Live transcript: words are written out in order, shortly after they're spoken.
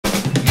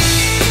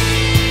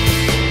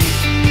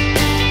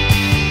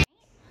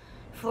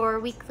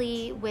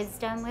weekly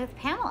wisdom with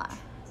Pamela.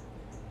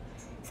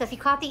 So if you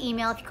caught the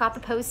email, if you caught the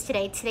post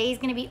today, today is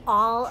going to be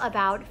all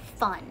about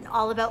fun,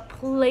 all about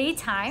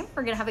playtime.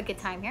 We're going to have a good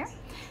time here.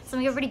 So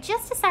I'm going to give everybody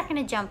just a second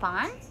to jump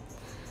on.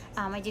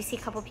 I do see a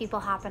couple people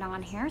hopping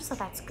on here, so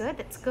that's good.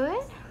 That's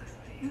good.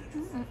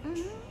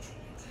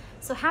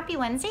 So happy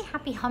Wednesday,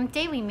 happy hump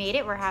day. We made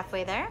it. We're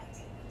halfway there.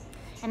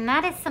 And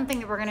that is something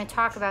that we're going to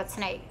talk about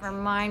tonight.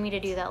 Remind me to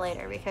do that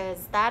later,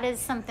 because that is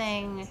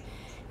something, it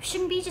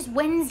shouldn't be just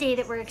Wednesday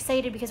that we're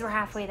excited because we're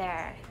halfway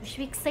there. We should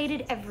be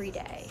excited every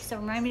day. So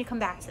remind me to come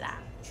back to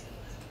that.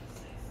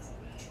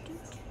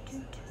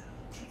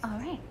 All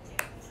right.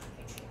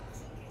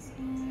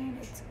 And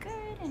it's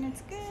good, and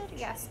it's good.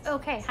 Yes.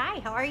 Okay.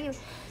 Hi, how are you?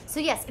 So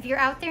yes, if you're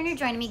out there and you're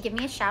joining me, give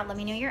me a shout. Let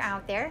me know you're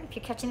out there. If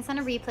you're catching this on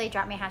a replay,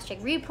 drop me a hashtag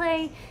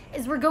replay.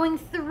 As we're going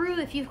through,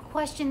 if you have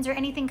questions or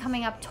anything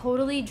coming up,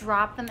 totally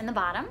drop them in the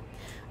bottom.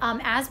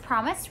 As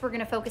promised, we're going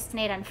to focus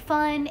tonight on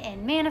fun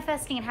and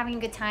manifesting and having a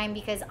good time,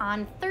 because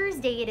on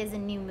Thursday it is a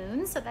new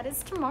moon, so that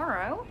is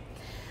tomorrow.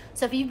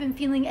 So if you've been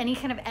feeling any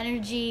kind of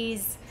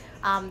energies,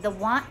 the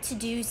want to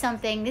do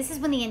something, this is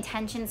when the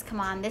intentions come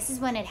on. This is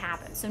when it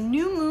happens. So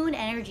new moon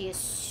energy is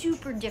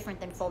super different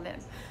than full moon.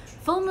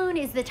 Full moon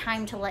is the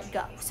time to let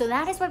go. So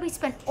that is why we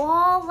spent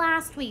all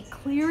last week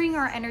clearing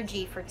our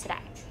energy for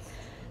today.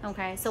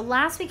 Okay, so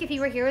last week, if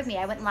you were here with me,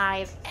 I went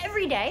live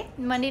every day,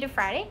 Monday to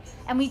Friday,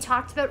 and we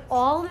talked about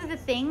all of the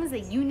things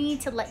that you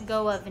need to let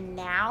go of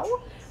now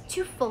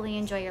to fully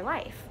enjoy your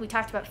life. We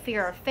talked about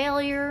fear of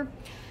failure,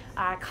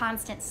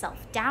 constant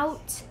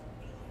self-doubt,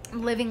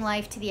 living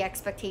life to the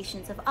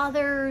expectations of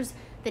others,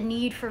 the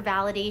need for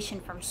validation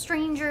from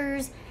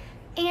strangers,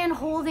 and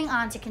holding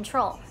on to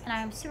control. And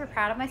I'm super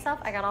proud of myself.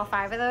 I got all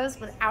 5 of those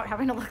without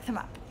having to look them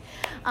up.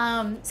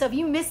 So if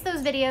you missed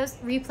those videos,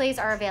 replays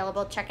are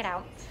available. Check it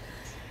out.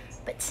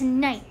 But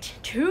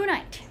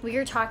tonight, we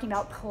are talking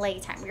about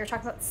playtime. We are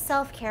talking about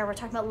self-care. We're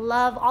talking about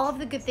love, all of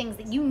the good things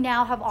that you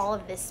now have all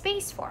of this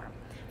space for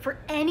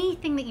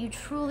anything that you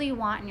truly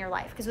want in your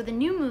life. Because with a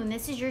new moon,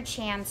 this is your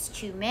chance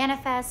to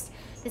manifest.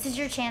 This is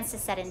your chance to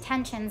set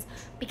intentions,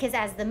 because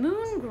as the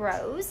moon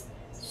grows,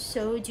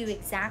 so do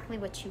exactly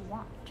what you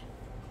want.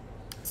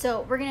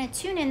 So we're going to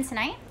tune in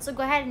tonight. So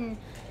go ahead and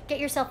get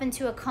yourself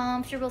into a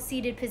comfortable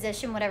seated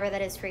position, whatever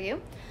that is for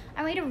you.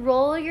 I want you to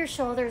roll your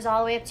shoulders all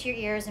the way up to your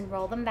ears and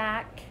roll them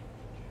back.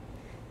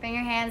 Bring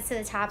your hands to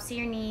the tops of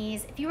your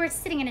knees. If you were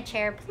sitting in a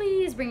chair,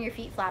 please bring your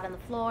feet flat on the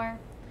floor.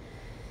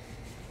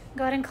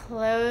 Go ahead and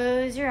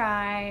close your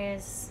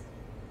eyes.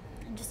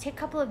 And just take a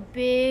couple of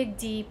big,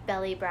 deep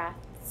belly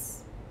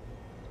breaths.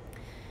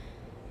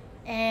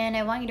 And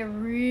I want you to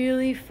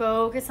really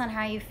focus on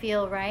how you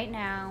feel right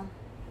now.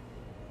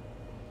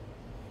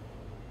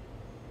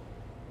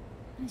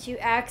 As you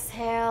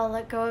exhale,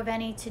 let go of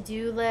any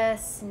to-do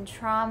lists and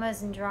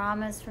traumas and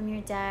dramas from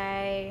your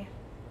day.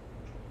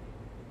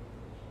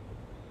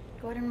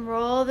 Go ahead and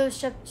roll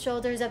those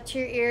shoulders up to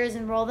your ears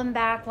and roll them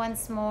back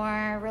once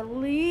more,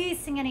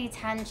 releasing any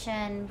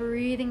tension,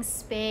 breathing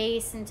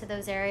space into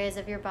those areas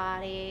of your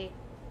body.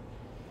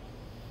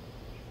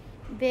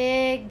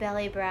 Big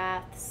belly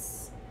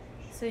breaths.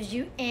 So as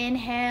you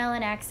inhale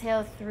and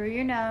exhale through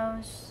your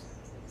nose,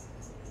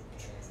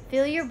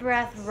 feel your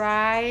breath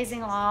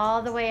rising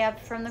all the way up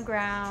from the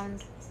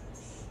ground.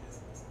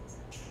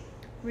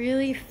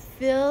 Really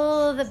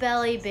fill the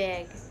belly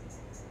big.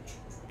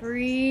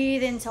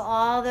 Breathe into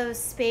all those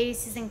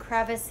spaces and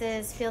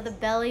crevices. Feel the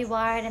belly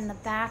widen, the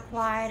back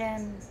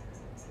widen.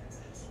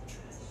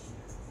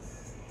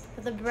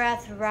 Feel the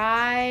breath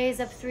rise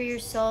up through your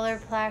solar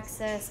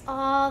plexus,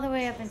 all the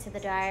way up into the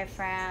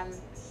diaphragm.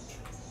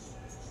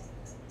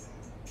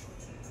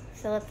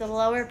 Fill up the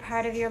lower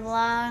part of your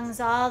lungs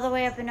all the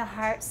way up into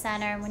heart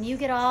center. And when you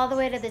get all the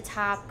way to the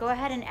top, go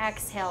ahead and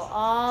exhale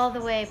all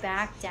the way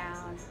back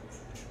down.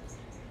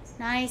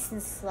 Nice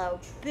and slow.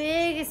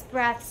 Biggest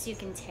breaths you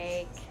can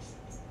take.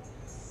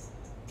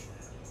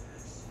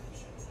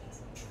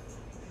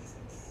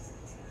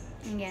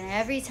 Again,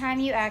 every time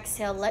you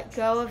exhale, let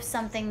go of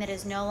something that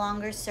is no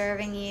longer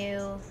serving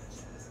you.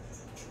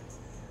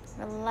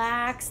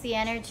 Relax the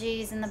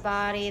energies in the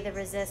body, the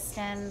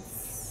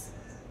resistance.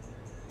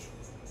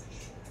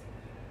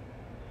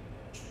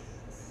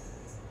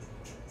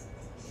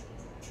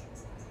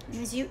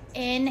 As you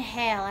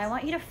inhale, I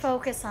want you to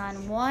focus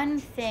on one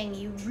thing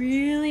you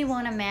really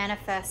want to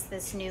manifest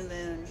this new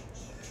moon.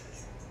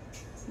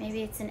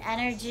 Maybe it's an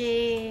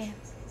energy,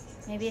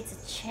 maybe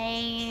it's a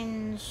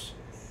change,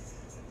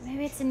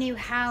 maybe it's a new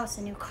house,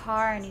 a new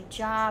car, a new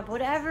job,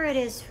 whatever it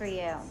is for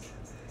you.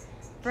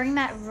 Bring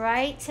that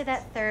right to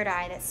that third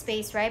eye, that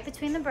space right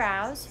between the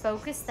brows.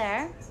 Focus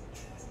there.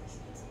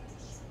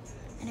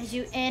 And as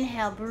you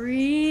inhale,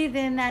 breathe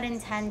in that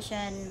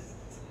intention.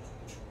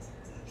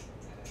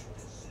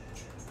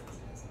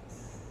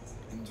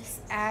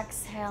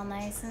 Exhale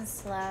nice and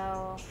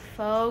slow.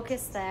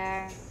 Focus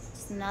there.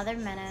 Just another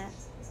minute.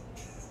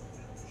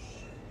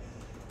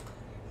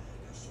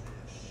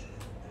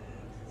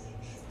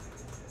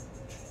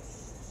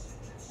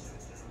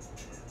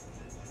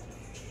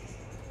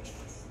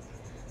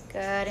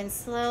 Good, and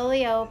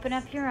slowly open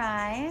up your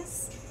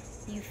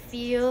eyes. You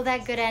feel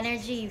that good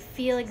energy. You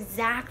feel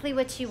exactly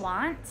what you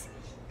want.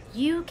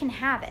 You can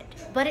have it,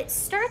 but it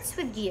starts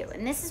with you,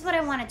 and this is what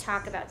I want to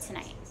talk about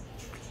tonight.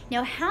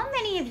 Now, how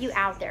many of you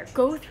out there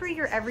go through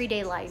your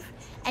everyday life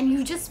and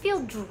you just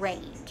feel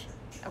drained,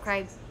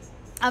 okay?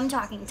 I'm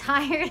talking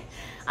tired,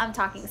 I'm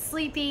talking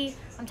sleepy,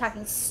 I'm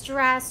talking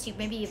stressed,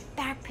 maybe you have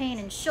back pain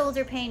and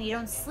shoulder pain, you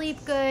don't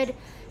sleep good.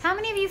 How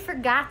many of you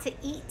forgot to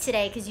eat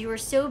today because you were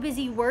so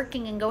busy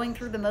working and going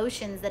through the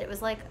motions that it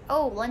was like,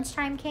 oh,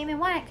 lunchtime came and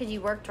went because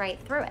you worked right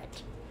through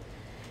it?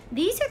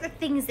 These are the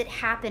things that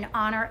happen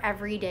on our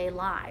everyday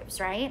lives,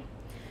 right?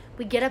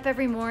 We get up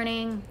every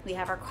morning, we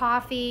have our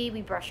coffee,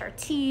 we brush our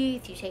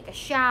teeth, you take a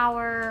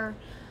shower,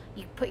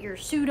 you put your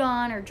suit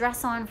on or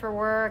dress on for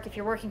work. If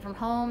you're working from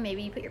home,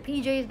 maybe you put your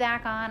PJs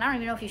back on. I don't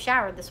even know if you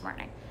showered this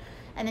morning.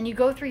 And then you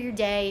go through your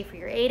day for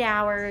your 8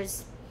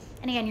 hours.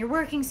 And again, you're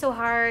working so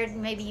hard.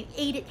 Maybe you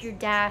ate at your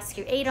desk,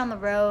 you ate on the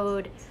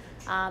road.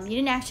 You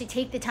didn't actually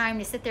take the time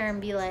to sit there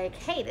and be like,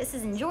 hey, this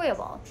is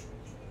enjoyable.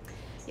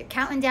 You're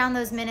counting down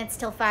those minutes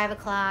till 5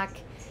 o'clock.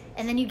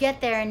 And then you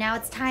get there and now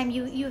it's time,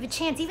 you have a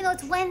chance. Even though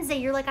it's Wednesday,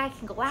 you're like, I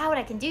can go out,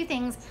 I can do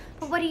things.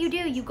 But what do?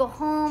 You go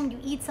home, you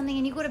eat something,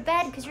 and you go to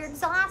bed because you're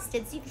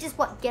exhausted. So you can just,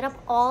 get up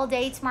all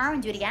day tomorrow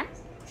and do it again?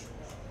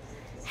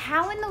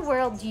 How in the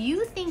world do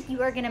you think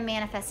you are going to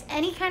manifest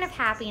any kind of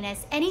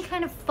happiness, any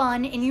kind of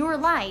fun in your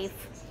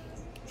life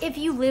if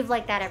you live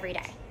like that every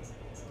day?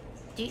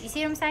 Do you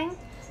see what I'm saying?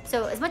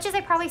 So as much as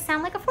I probably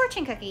sound like a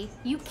fortune cookie,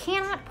 you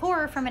cannot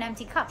pour from an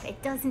empty cup. It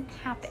doesn't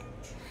happen.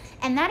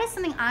 And that is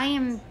something I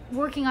am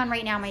working on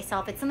right now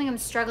myself. It's something I'm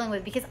struggling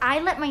with because I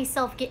let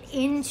myself get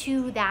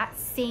into that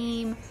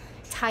same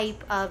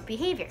type of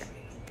behavior.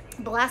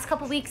 The last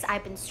couple weeks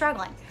I've been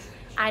struggling.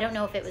 I don't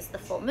know if it was the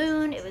full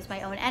moon, it was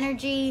my own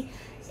energy,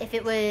 if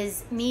it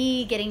was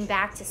me getting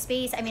back to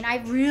space. I mean,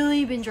 I've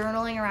really been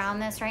journaling around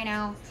this right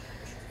now.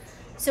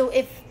 So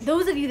if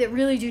those of you that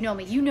really do know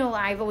me, you know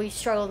I've always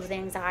struggled with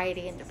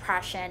anxiety and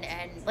depression.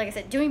 And like I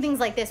said, doing things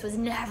like this was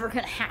never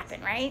gonna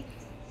happen, right?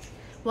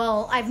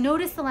 Well, I've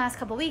noticed the last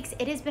couple weeks,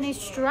 it has been a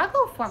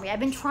struggle for me. I've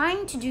been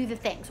trying to do the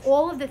things,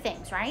 all of the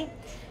things, right?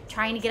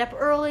 Trying to get up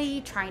early,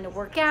 trying to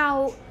work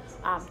out,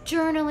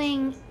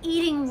 journaling,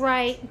 eating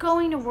right,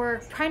 going to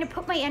work, trying to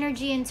put my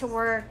energy into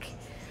work,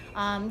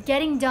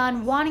 getting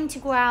done, wanting to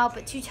go out,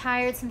 but too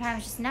tired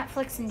sometimes, just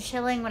Netflix and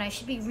chilling when I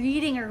should be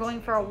reading or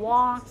going for a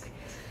walk.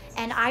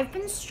 And I've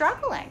been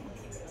struggling.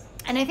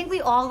 And I think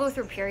we all go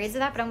through periods of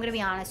that, but I'm gonna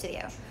be honest with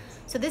you.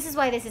 So this is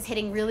why this is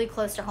hitting really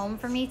close to home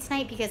for me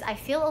tonight, because I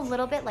feel a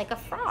little bit like a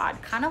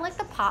fraud, kind of like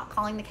the pot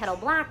calling the kettle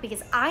black,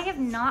 because I have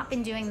not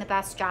been doing the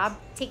best job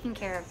taking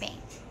care of me.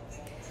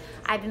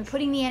 I've been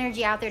putting the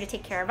energy out there to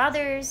take care of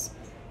others,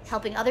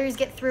 helping others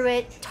get through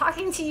it,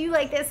 talking to you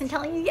like this and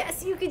telling you,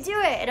 yes, you could do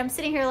it. And I'm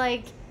sitting here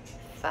like,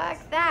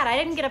 fuck that. I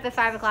didn't get up at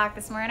 5 o'clock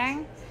this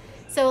morning.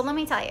 So let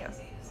me tell you,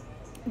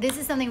 this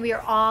is something we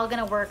are all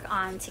gonna work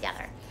on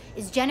together.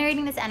 Is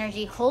generating this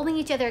energy, holding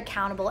each other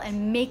accountable,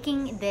 and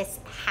making this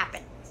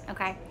happen,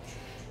 okay?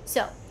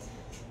 So,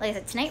 like I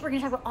said, tonight we're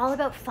gonna talk all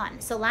about fun.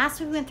 So last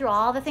week we went through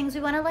all the things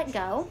we wanna let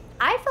go.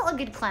 I felt a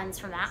good cleanse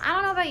from that. I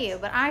don't know about you,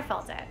 but I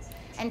felt it.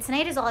 And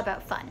tonight is all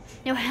about fun.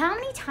 Now, how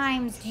many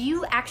times do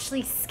you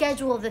actually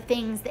schedule the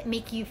things that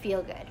make you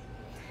feel good?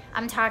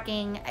 I'm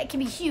talking, it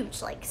can be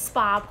huge, like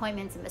spa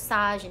appointments and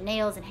massage and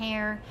nails and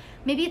hair.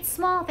 Maybe it's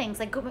small things,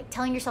 like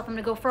telling yourself I'm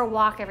gonna go for a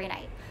walk every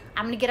night.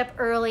 I'm gonna get up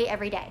early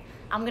every day.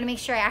 I'm gonna make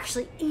sure I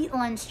actually eat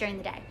lunch during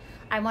the day.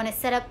 I wanna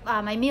set up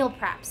my meal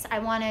preps. I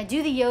wanna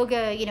do the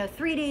yoga,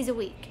 3 days a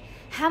week.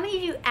 How many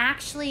of you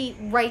actually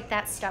write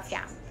that stuff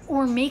down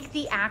or make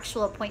the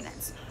actual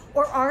appointments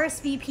or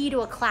RSVP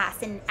to a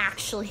class and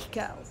actually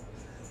go?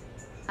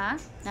 Huh?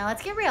 Now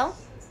let's get real.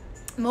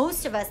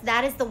 Most of us,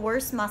 that is the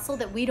worst muscle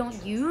that we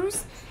don't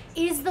use,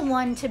 is the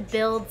one to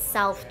build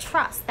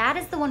self-trust. That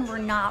is the one we're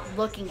not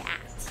looking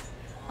at,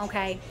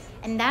 okay?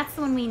 And that's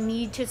the one we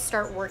need to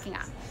start working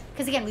on.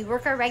 Because again, we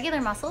work our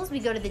regular muscles, we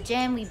go to the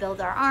gym, we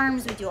build our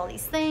arms, we do all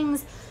these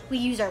things, we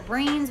use our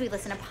brains, we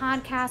listen to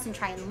podcasts and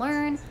try and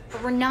learn,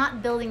 but we're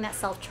not building that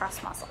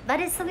self-trust muscle. That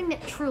is something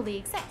that truly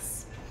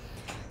exists.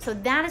 So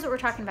that is what we're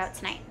talking about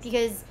tonight.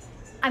 Because,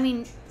 I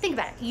mean, think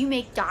about it. You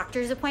make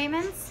doctor's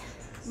appointments,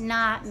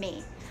 not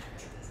me.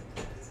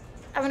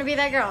 I'm gonna be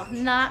that girl,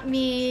 not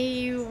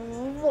me.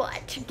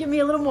 What? Give me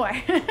a little more.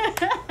 Because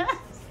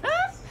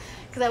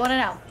I wanna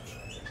know.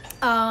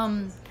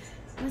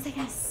 What was I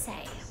gonna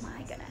say?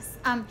 My goodness.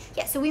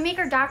 Yeah, so we make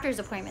our doctor's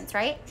appointments,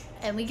 right?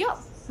 And we go.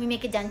 We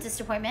make a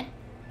dentist appointment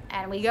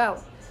and we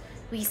go.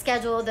 We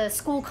schedule the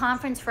school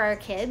conference for our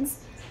kids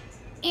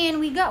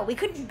and we go. We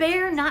could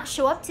bear not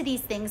show up to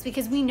these things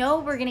because we know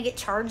we're gonna get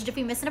charged if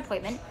we miss an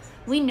appointment.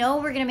 We know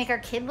we're gonna make our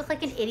kid look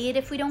like an idiot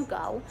if we don't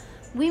go.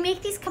 We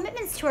make these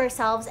commitments to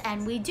ourselves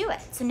and we do it.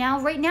 So now,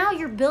 right now,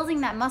 you're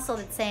building that muscle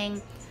that's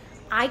saying,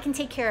 I can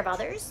take care of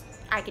others,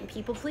 I can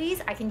people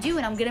please, I can do,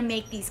 and I'm gonna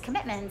make these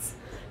commitments.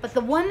 But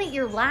the one that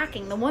you're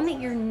lacking, the one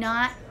that you're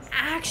not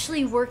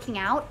actually working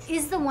out,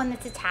 is the one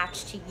that's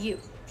attached to you.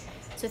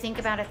 So think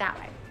about it that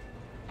way.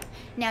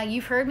 Now,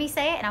 you've heard me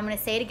say it, and I'm going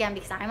to say it again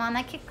because I'm on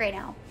that kick right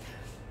now.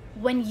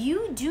 When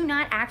you do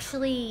not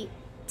actually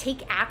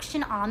take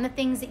action on the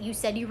things that you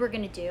said you were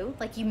going to do,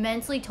 like you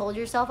mentally told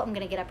yourself, I'm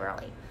going to get up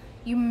early.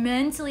 You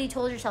mentally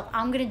told yourself,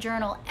 I'm going to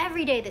journal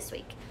every day this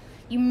week.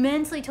 You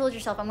mentally told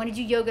yourself, I'm going to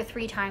do yoga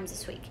 3 times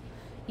this week.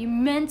 You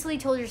mentally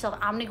told yourself,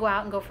 I'm going to go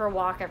out and go for a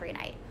walk every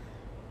night.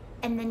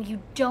 And then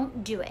you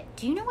don't do it.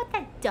 Do you know what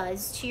that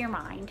does to your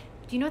mind?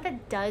 Do you know what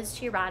that does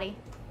to your body?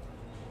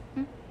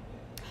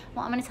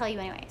 Well, I'm going to tell you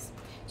anyways.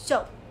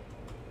 So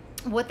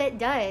what that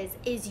does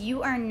is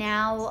you are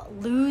now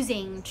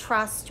losing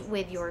trust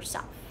with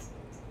yourself.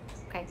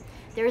 Okay?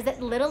 There's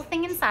that little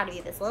thing inside of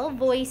you, this little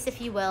voice,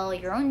 if you will,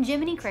 your own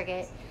Jiminy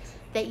Cricket,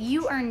 that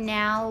you are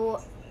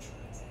now,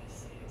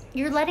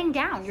 you're letting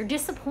down, you're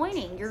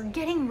disappointing, you're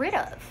getting rid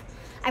of.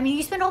 I mean,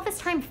 you spend all this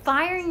time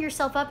firing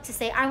yourself up to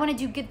say, I want to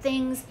do good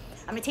things.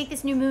 I'm going to take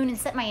this new moon and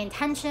set my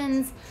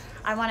intentions.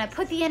 I want to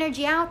put the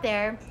energy out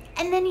there.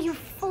 And then you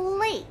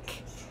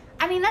flake.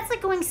 I mean, that's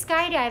like going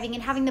skydiving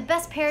and having the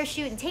best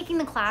parachute and taking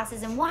the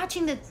classes and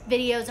watching the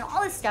videos and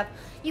all this stuff.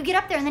 You get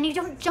up there and then you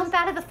don't jump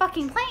out of the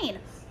fucking plane.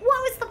 What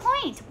was the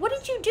point? What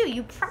did you do?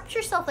 You prepped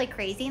yourself like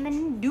crazy and then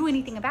didn't do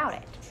anything about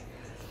it.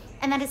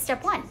 And that is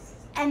step 1.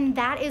 And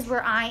that is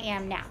where I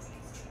am now.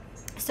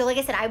 So like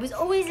I said, I was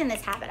always in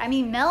this habit. I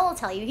mean, Mel will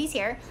tell you, he's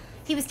here.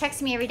 He was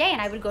texting me every day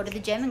and I would go to the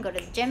gym and go to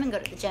the gym and go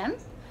to the gym.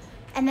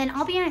 And then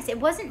I'll be honest, it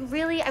wasn't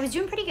really, I was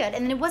doing pretty good.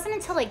 And then it wasn't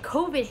until like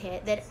COVID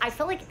hit that I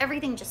felt like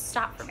everything just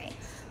stopped for me.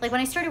 Like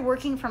when I started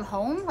working from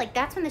home, like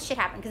that's when this shit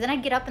happened. Because then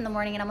I'd get up in the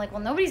morning and I'm like,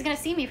 well, nobody's going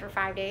to see me for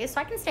 5 days. So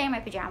I can stay in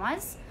my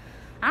pajamas.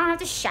 I don't have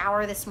to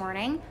shower this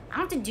morning. I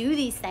don't have to do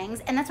these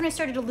things. And that's when I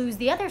started to lose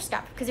the other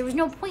stuff. Because there was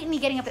no point in me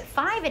getting up at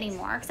 5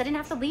 anymore. Because I didn't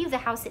have to leave the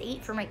house at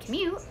 8 for my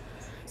commute.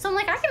 So I'm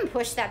like, I can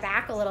push that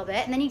back a little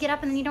bit. And then you get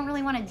up and then you don't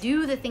really want to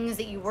do the things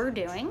that you were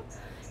doing.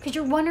 Because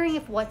you're wondering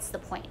if what's the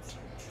point.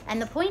 And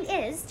the point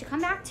is, to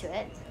come back to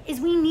it, is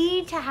we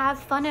need to have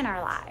fun in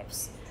our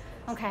lives,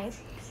 okay?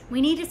 We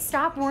need to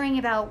stop worrying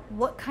about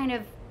what kind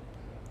of,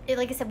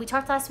 like I said, we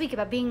talked last week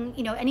about being,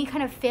 you know, any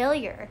kind of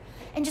failure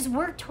and just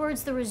work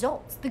towards the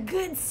results, the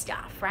good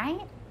stuff,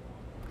 right?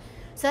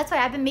 So that's why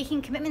I've been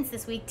making commitments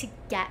this week to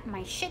get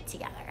my shit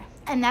together.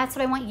 And that's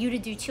what I want you to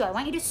do too. I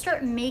want you to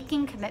start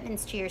making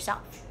commitments to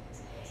yourself.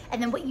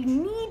 And then what you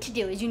need to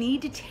do is you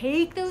need to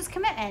take those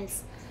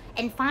commitments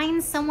and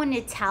find someone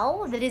to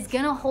tell that is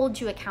gonna hold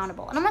you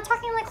accountable. And I'm not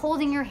talking like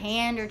holding your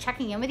hand or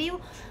checking in with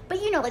you,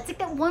 but you know, it's like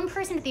that one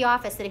person at the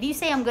office that if you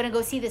say I'm gonna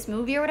go see this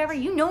movie or whatever,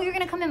 you know you're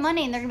gonna come in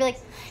Monday and they're gonna be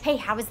like, hey,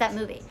 how was that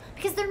movie?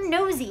 Because they're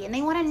nosy and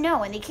they wanna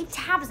know and they keep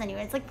tabs on you.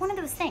 And it's like one of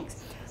those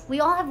things.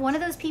 We all have one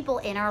of those people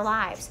in our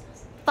lives.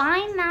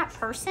 Find that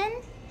person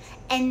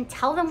and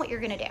tell them what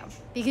you're gonna do.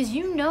 Because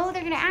you know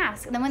they're gonna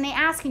ask. And then when they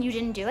ask and you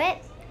didn't do it,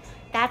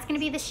 that's gonna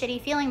be the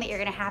shitty feeling that you're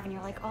gonna have and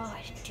you're like, oh,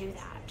 I should do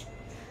that.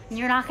 And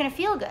you're not gonna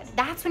feel good.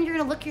 That's when you're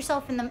gonna look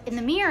yourself in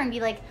the mirror and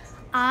be like,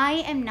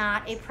 I am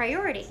not a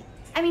priority.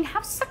 I mean, how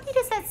sucky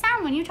does that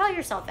sound when you tell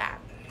yourself that?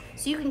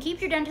 So you can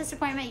keep your dentist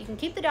appointment, you can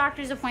keep the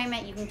doctor's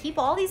appointment, you can keep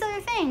all these other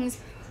things,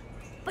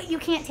 but you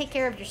can't take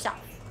care of yourself.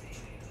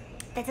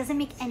 That doesn't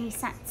make any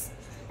sense.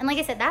 And like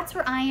I said, that's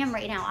where I am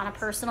right now on a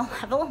personal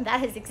level.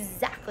 That is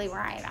exactly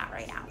where I am at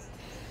right now.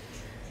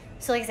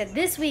 So like I said,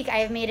 this week I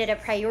have made it a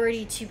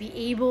priority to be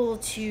able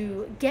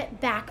to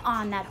get back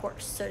on that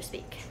horse, so to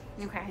speak,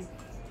 okay?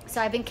 So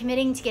I've been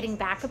committing to getting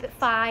back up at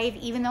 5,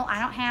 even though I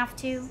don't have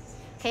to,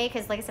 okay?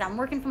 Because like I said, I'm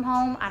working from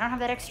home. I don't have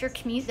that extra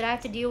commute that I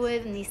have to deal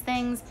with and these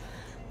things,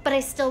 but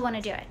I still want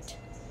to do it.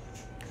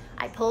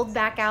 I pulled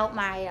back out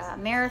my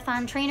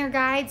marathon trainer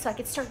guide so I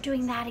could start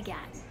doing that again.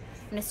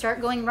 I'm going to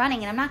start going running,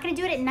 and I'm not going to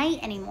do it at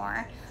night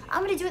anymore.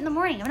 I'm going to do it in the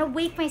morning. I'm going to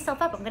wake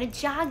myself up. I'm going to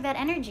jog that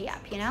energy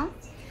up, you know?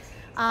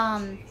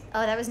 Oh,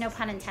 that was no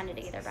pun intended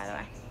either, by the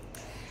way.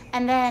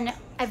 And then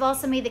I've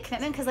also made the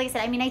commitment because like I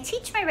said, I mean, I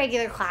teach my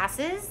regular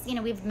classes. You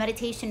know, we have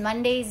meditation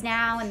Mondays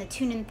now and the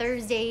tune-in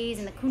Thursdays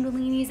and the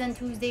kundalinis on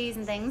Tuesdays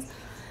and things.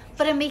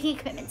 But I'm making a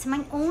commitment to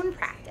my own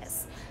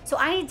practice. So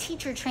I had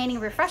teacher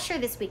training refresher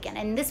this weekend.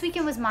 And this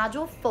weekend was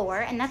module 4.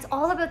 And that's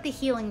all about the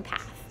healing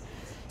path.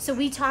 So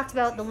we talked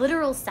about the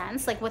literal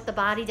sense, like what the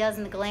body does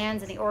and the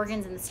glands and the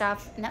organs and the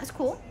stuff. And that was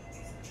cool.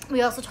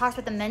 We also talked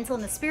about the mental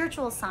and the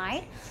spiritual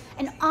side,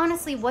 and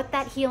honestly what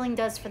that healing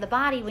does for the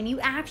body when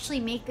you actually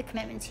make the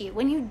commitment to you,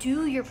 when you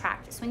do your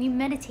practice, when you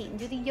meditate and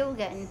do the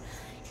yoga and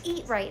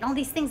eat right and all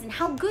these things, and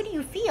how good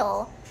you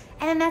feel.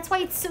 And then that's why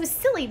it's so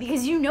silly,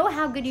 because you know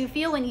how good you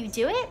feel when you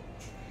do it,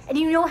 and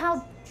you know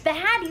how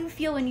bad you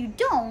feel when you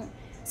don't.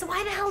 So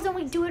why the hell don't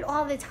we do it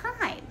all the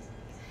time?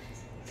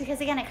 Because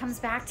again, it comes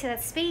back to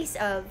that space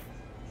of,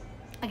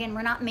 again,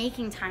 we're not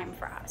making time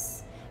for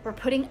us. We're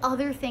putting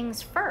other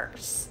things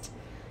first.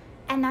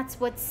 And that's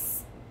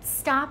what's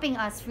stopping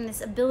us from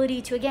this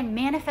ability to, again,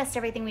 manifest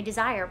everything we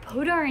desire,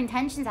 put our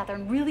intentions out there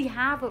and really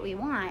have what we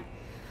want.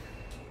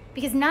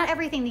 Because not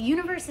everything, the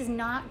universe is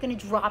not going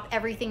to drop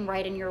everything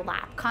right in your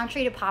lap,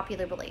 contrary to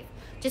popular belief.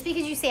 Just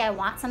because you say, I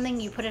want something,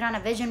 you put it on a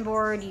vision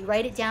board, you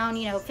write it down,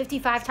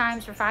 55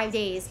 times for 5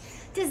 days,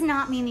 does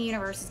not mean the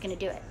universe is going to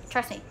do it.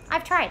 Trust me,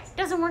 I've tried. It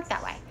doesn't work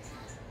that way.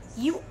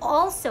 You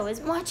also, as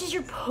much as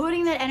you're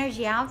putting that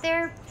energy out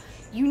there,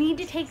 you need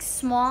to take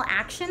small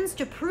actions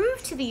to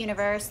prove to the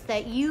universe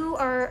that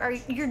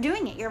you're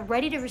doing it. You're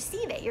ready to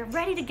receive it. You're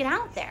ready to get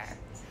out there.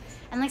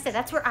 And like I said,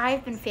 that's where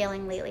I've been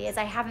failing lately, is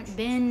I haven't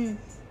been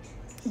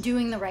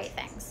doing the right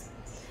things.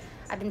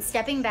 I've been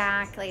stepping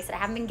back. Like I said, I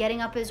haven't been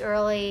getting up as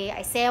early.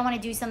 I say I want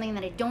to do something,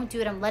 then I don't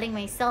do it. I'm letting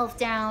myself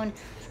down.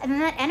 And then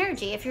that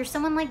energy, if you're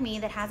someone like me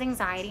that has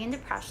anxiety and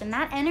depression,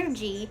 that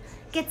energy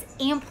gets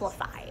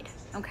amplified,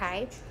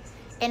 okay?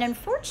 And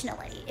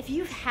unfortunately, if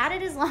you've had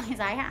it as long as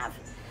I have,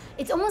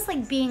 it's almost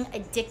like being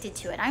addicted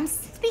to it. I'm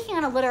speaking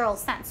on a literal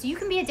sense. So you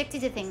can be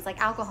addicted to things like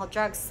alcohol,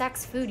 drugs,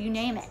 sex, food, you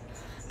name it.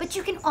 But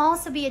you can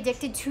also be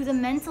addicted to the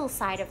mental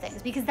side of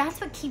things, because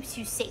that's what keeps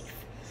you safe.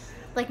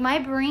 Like, my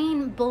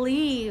brain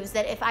believes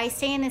that if I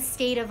stay in this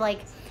state of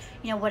like,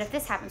 what if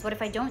this happens? What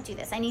if I don't do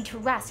this? I need to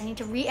rest. I need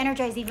to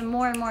re-energize even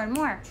more and more and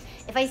more.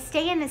 If I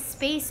stay in this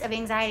space of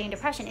anxiety and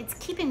depression, it's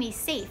keeping me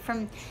safe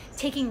from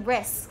taking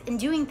risks and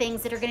doing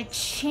things that are going to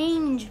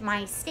change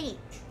my state.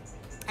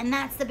 And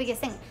that's the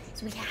biggest thing.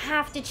 So we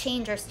have to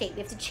change our state.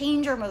 We have to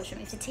change our emotion.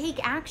 We have to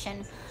take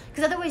action,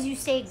 because otherwise you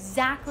stay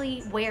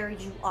exactly where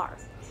you are.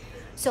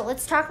 So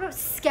let's talk about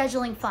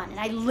scheduling fun. And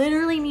I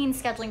literally mean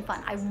scheduling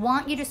fun. I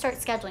want you to start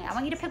scheduling. I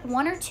want you to pick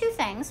 1 or 2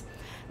 things.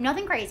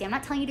 Nothing crazy. I'm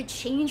not telling you to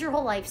change your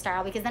whole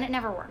lifestyle, because then it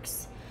never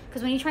works.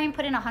 Because when you try and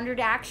put in 100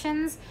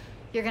 actions,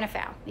 you're going to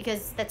fail,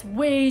 because that's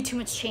way too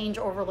much change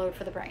overload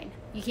for the brain.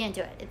 You can't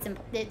do it. It's I'm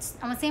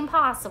going to say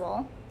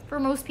impossible. For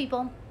most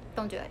people,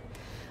 don't do it.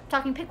 I'm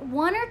talking pick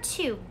 1 or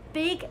 2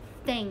 big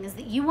things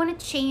that you want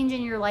to change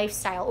in your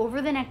lifestyle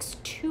over the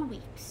next 2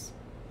 weeks.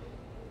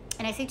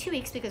 And I say 2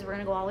 weeks because we're going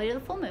to go all the way to the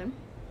full moon.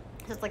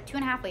 So it's like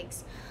 2.5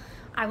 weeks.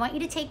 I want you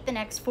to take the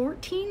next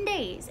 14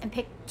 days and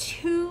pick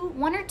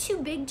 1 or 2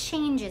 big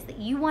changes that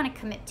you want to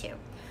commit to,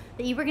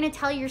 that you were going to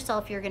tell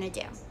yourself you're going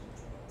to do.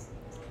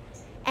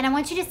 And I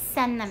want you to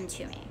send them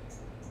to me.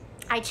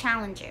 I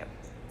challenge you.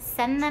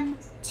 Send them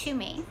to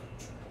me.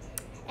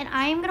 And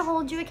I am going to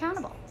hold you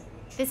accountable.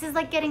 This is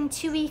like getting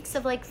 2 weeks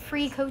of like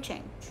free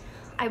coaching.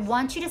 I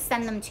want you to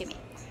send them to me.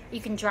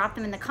 You can drop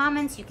them in the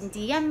comments. You can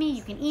DM me.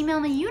 You can email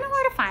me. You know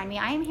where to find me.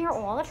 I am here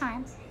all the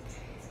time.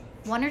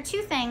 1 or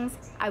 2 things,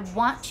 I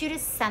want you to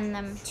send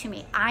them to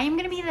me. I am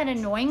going to be that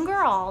annoying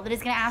girl that is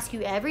going to ask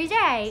you every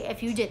day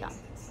if you did them.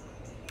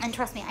 And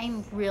trust me,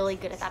 I'm really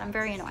good at that. I'm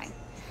very annoying.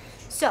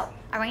 So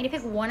I want you to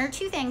pick 1 or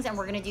 2 things, and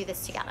we're going to do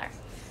this together.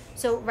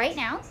 So right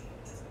now,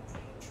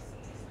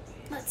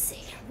 let's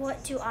see,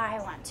 what do I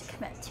want to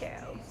commit to?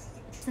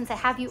 Since I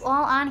have you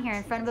all on here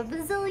in front of a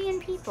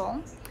bazillion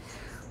people,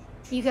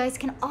 you guys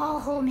can all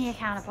hold me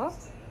accountable.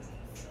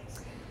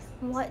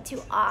 What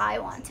do I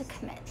want to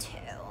commit to?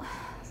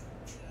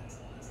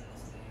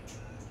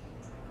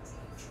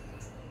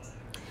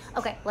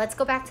 Okay, let's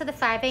go back to the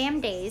 5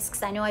 a.m. days,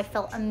 because I know I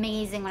felt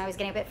amazing when I was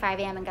getting up at 5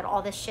 a.m. and got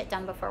all this shit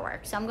done before work.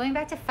 So I'm going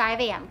back to 5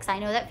 a.m. because I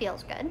know that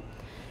feels good.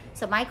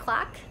 So my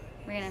clock,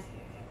 I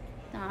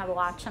don't have a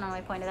watch, I don't know why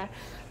I pointed there.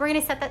 We're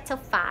gonna set that till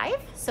 5.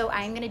 So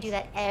I'm gonna do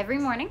that every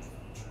morning.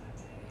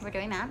 We're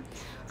doing that.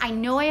 I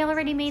know I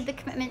already made the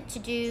commitment to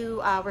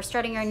do, we're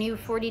starting our new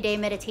 40-day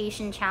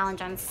meditation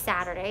challenge on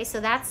Saturday.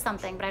 So that's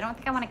something, but I don't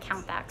think I want to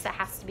count that because it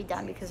has to be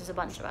done because there's a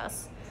bunch of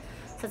us.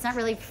 So it's not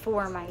really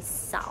for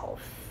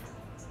myself.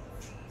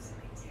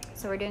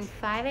 So we're doing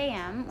 5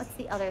 a.m. What's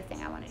the other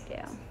thing I want to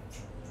do?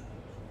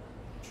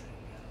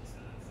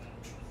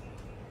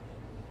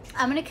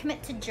 I'm going to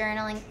commit to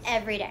journaling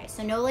every day.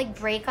 So no like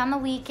break on the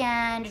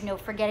weekend, no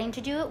forgetting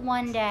to do it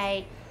one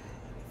day,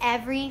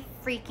 every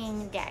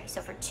freaking day.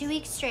 So for 2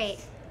 weeks straight,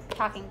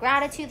 talking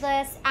gratitude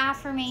lists,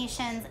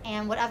 affirmations,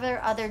 and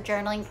whatever other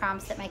journaling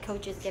prompts that my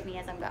coaches give me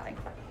as I'm going.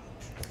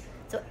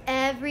 So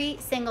every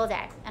single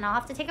day. And I'll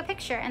have to take a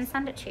picture and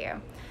send it to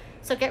you.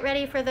 So get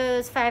ready for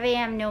those 5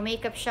 a.m. no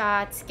makeup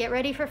shots. Get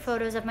ready for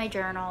photos of my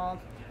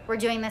journal. We're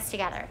doing this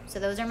together. So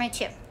those are my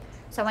 2.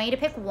 So I want you to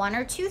pick 1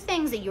 or 2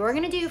 things that you're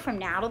going to do from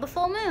now to the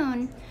full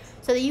moon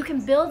so that you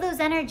can build those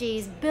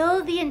energies,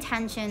 build the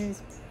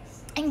intentions,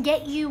 and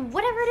get you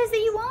whatever it is that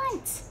you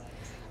want.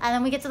 And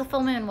then we get to the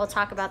full moon, we'll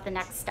talk about the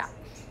next step.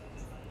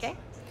 Okay?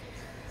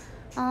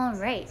 All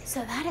right. So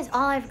that is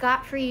all I've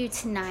got for you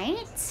tonight.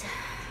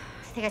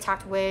 I think I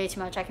talked way too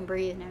much. I can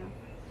breathe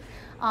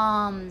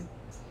now.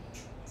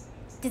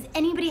 Does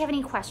anybody have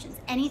any questions?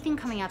 Anything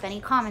coming up?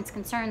 Any comments,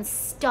 concerns,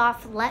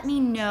 stuff? Let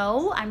me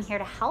know. I'm here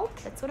to help.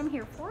 That's what I'm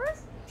here for.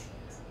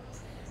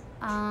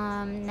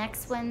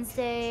 Next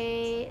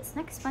Wednesday. Is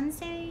next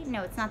Wednesday?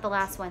 No, it's not the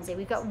last Wednesday.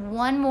 We've got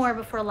one more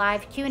before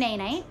live Q&A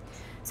night.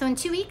 So in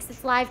 2 weeks,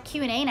 it's live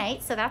Q&A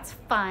night. So that's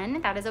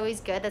fun. That is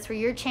always good. That's where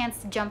your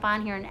chance to jump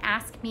on here and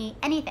ask me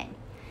anything.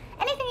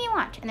 Anything you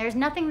want. And there's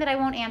nothing that I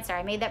won't answer.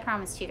 I made that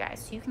promise to you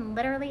guys. So you can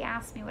literally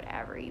ask me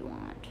whatever you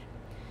want.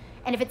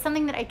 And if it's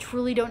something that I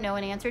truly don't know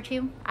an answer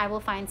to, I will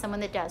find someone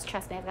that does.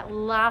 Trust me, I've got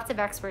lots of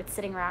experts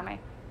sitting around me.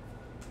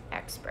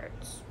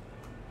 Experts.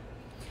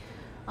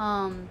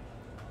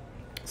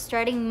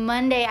 Starting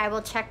Monday, I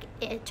will check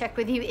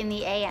with you in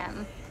the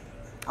AM.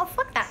 Oh,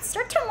 fuck that.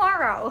 Start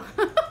tomorrow.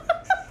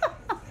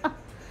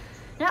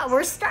 No,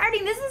 we're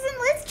starting. This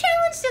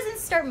challenge doesn't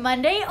start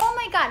Monday. Oh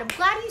my God, I'm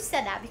glad you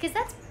said that because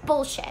that's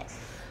bullshit.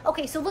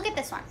 Okay, so look at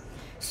this one.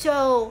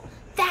 So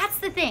that's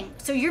the thing.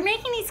 So you're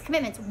making these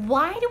commitments.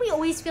 Why do we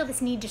always feel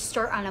this need to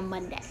start on a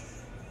Monday,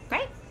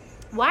 right?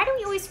 Why do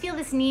we always feel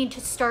this need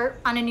to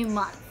start on a new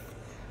month?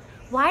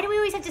 Why do we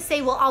always have to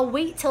say, well, I'll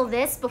wait till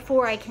this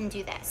before I can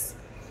do this?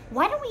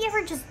 Why don't we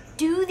ever just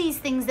do these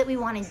things that we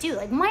want to do?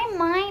 Like, my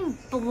mind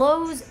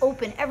blows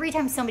open every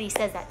time somebody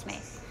says that to me.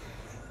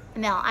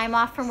 Mel, I'm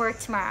off from work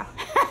tomorrow.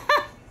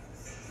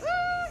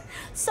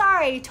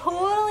 Sorry,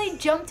 totally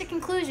jumped to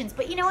conclusions.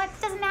 But you know what?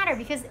 It doesn't matter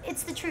because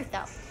it's the truth,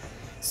 though.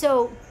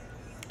 So,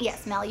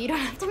 yes, Mel, you don't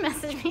have to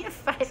message me at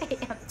 5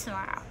 a.m.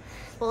 tomorrow.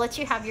 We'll let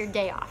you have your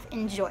day off.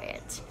 Enjoy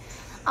it.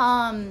 But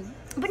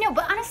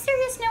on a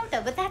serious note,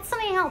 though, but that's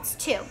something else,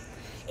 too,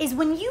 is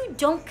when you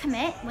don't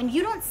commit, when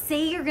you don't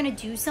say you're going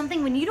to do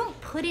something, when you don't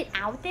put it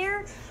out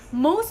there,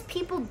 most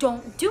people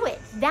don't do it.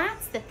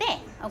 That's the thing,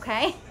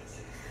 okay?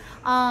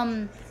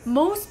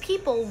 Most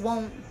people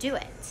won't do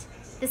it.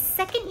 The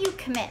second you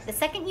commit, the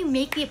second you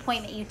make the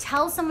appointment, you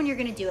tell someone you're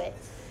going to do it,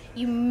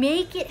 you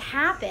make it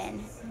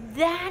happen,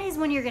 that is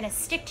when you're going to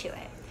stick to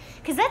it.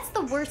 Because that's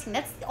the worst thing.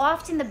 That's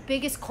often the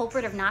biggest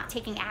culprit of not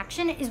taking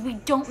action is we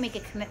don't make a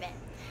commitment.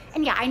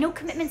 And yeah, I know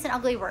commitment's an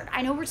ugly word.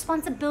 I know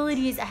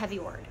responsibility is a heavy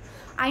word.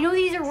 I know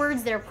these are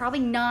words that are probably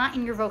not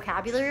in your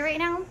vocabulary right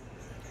now.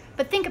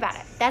 But think about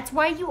it. That's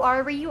why you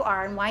are where you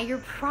are and why you're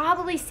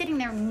probably sitting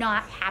there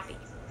not happy.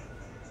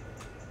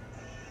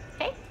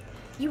 Okay?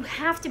 You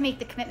have to make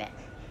the commitment.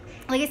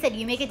 Like I said,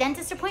 you make a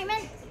dentist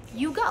appointment,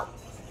 you go.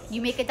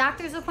 You make a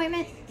doctor's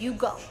appointment, you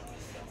go.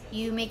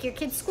 You make your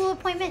kid's school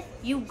appointment,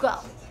 you go.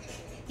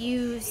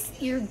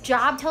 Your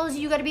job tells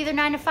you got to be there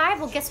 9 to 5,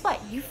 well, guess what?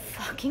 You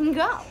fucking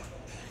go.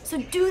 So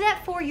do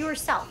that for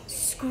yourself.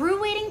 Screw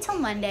waiting till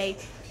Monday.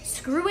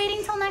 Screw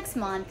waiting till next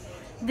month.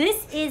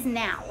 This is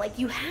now. Like,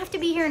 you have to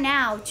be here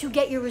now to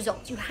get your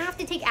results. You have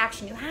to take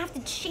action. You have to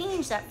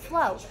change that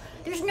flow.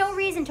 There's no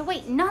reason to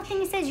wait.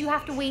 Nothing says you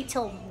have to wait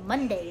till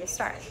Monday to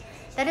start.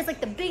 That is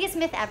like the biggest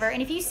myth ever.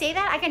 And if you say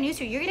that, I got news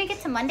for you. You're going to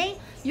get to Monday.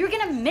 You're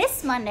going to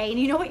miss Monday. And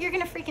you know what you're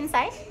going to freaking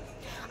say?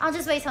 I'll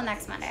just wait till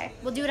next Monday.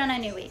 We'll do it on a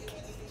new week.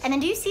 And then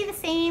do you see the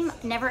same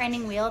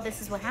never-ending wheel? This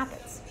is what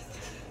happens.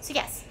 So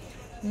yes,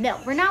 no,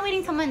 we're not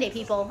waiting till Monday,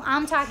 people.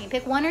 I'm talking.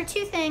 Pick 1 or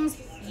 2 things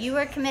you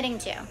are committing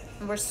to.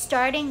 And we're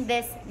starting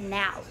this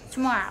now,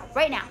 tomorrow,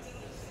 right now.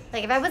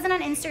 Like, if I wasn't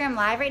on Instagram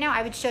Live right now,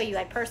 I would show you.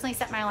 I'd personally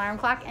set my alarm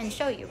clock and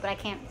show you, but I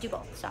can't do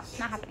both, so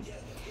not happening.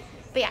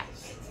 But yeah,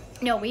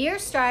 no, we are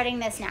starting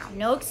this now.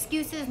 No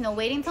excuses, no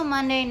waiting till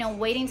Monday, no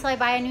waiting till I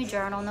buy a new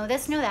journal, no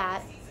this, no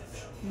that.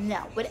 No,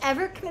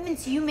 whatever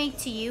commitments you make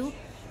to you,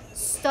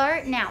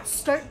 start now.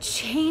 Start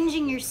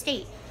changing your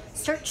state.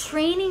 Start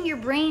training your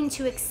brain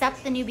to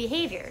accept the new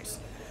behaviors.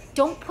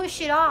 Don't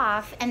push it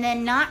off and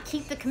then not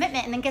keep the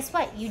commitment. And then guess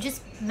what? You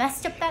just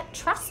messed up that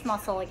trust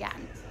muscle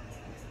again.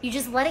 You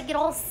just let it get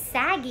all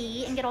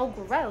saggy and get all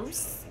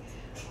gross.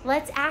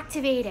 Let's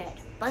activate it.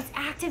 Let's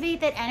activate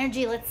that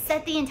energy. Let's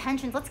set the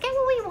intentions. Let's get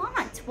what we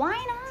want.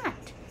 Why not?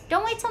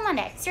 Don't wait till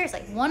Monday.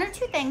 Seriously, 1 or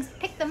 2 things,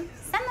 pick them,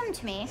 send them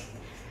to me,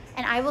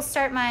 and I will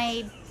start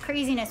my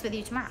craziness with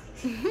you tomorrow.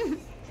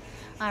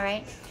 All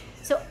right.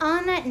 So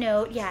on that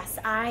note, yes,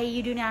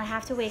 you do not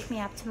have to wake me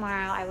up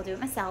tomorrow. I will do it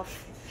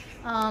myself.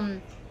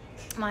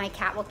 My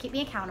cat will keep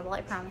me accountable,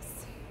 I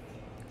promise.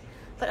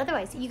 But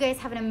otherwise, you guys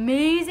have an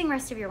amazing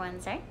rest of your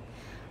Wednesday.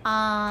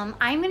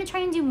 I'm going to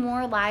try and do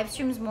more live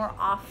streams more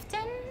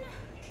often.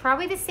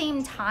 Probably the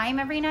same time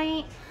every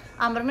night.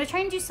 But I'm going to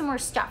try and do some more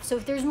stuff. So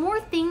if there's more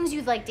things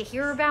you'd like to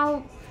hear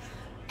about,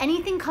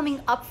 anything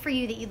coming up for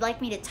you that you'd like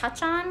me to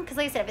touch on, because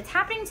like I said, if it's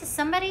happening to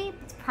somebody,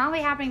 it's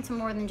probably happening to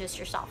more than just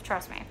yourself.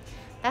 Trust me.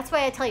 That's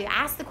why I tell you,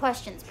 ask the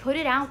questions, put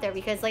it out there,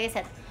 because like I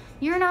said,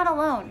 you're not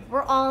alone.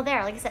 We're all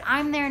there. Like I said,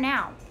 I'm there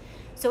now.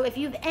 So if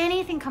you have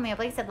anything coming up,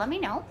 like I said, let me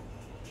know.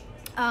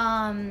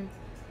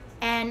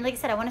 And like I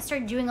said, I want to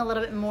start doing a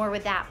little bit more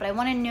with that, but I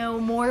want to know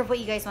more of what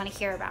you guys want to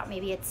hear about.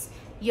 Maybe it's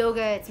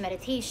yoga, it's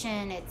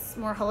meditation, it's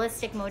more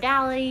holistic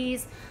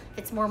modalities, if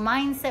it's more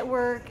mindset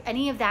work,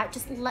 any of that,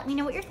 just let me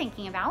know what you're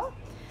thinking about.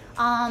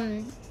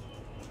 And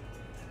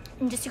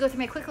just to go through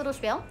my quick little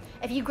spiel,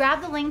 if you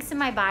grab the links in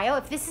my bio,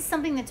 if this is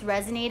something that's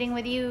resonating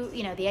with you,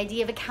 you know, the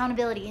idea of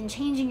accountability and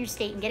changing your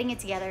state and getting it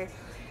together,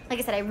 like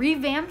I said, I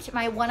revamped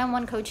my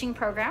one-on-one coaching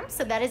program,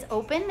 so that is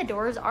open. The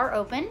doors are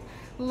open.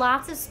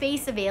 Lots of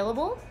space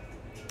available.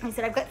 Like I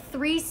said, I've got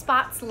 3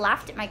 spots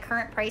left at my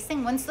current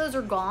pricing. Once those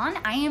are gone,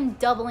 I am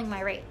doubling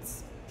my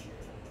rates.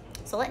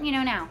 So letting you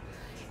know now.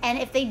 And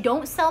if they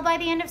don't sell by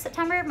the end of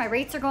September, my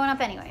rates are going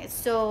up anyways.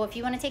 So if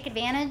you want to take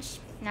advantage,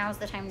 now's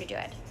the time to do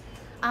it.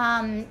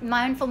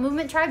 Mindful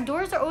Movement Tribe,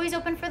 doors are always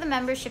open for the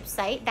membership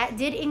site. That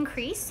did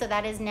increase, so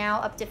that is now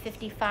up to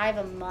 $55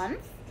 a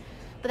month.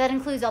 But that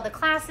includes all the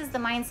classes, the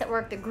mindset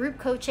work, the group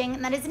coaching,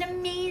 and that is an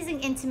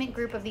amazing, intimate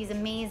group of these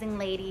amazing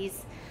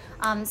ladies.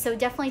 So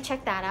definitely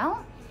check that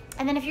out.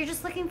 And then if you're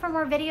just looking for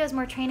more videos,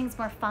 more trainings,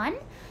 more fun,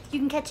 you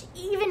can catch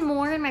even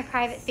more in my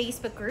private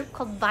Facebook group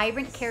called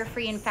Vibrant,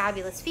 Carefree, and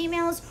Fabulous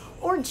Females,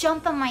 or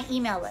jump on my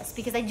email list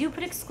because I do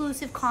put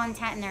exclusive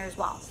content in there as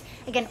well.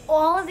 Again,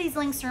 all of these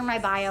links are in my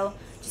bio.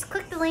 Just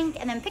click the link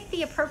and then pick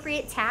the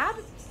appropriate tab.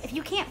 If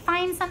you can't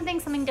find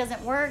something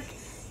doesn't work,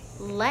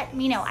 let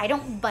me know. I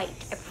don't bite,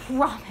 I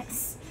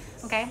promise,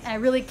 okay? And I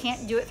really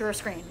can't do it through a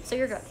screen, so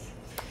you're good.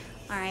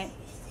 All right,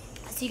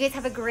 so you guys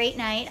have a great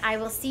night. I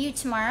will see you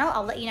tomorrow.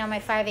 I'll let you know how my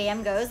 5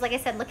 a.m. goes. Like I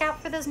said, look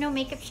out for those no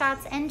makeup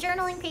shots and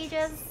journaling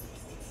pages.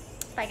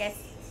 Bye,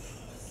 guys.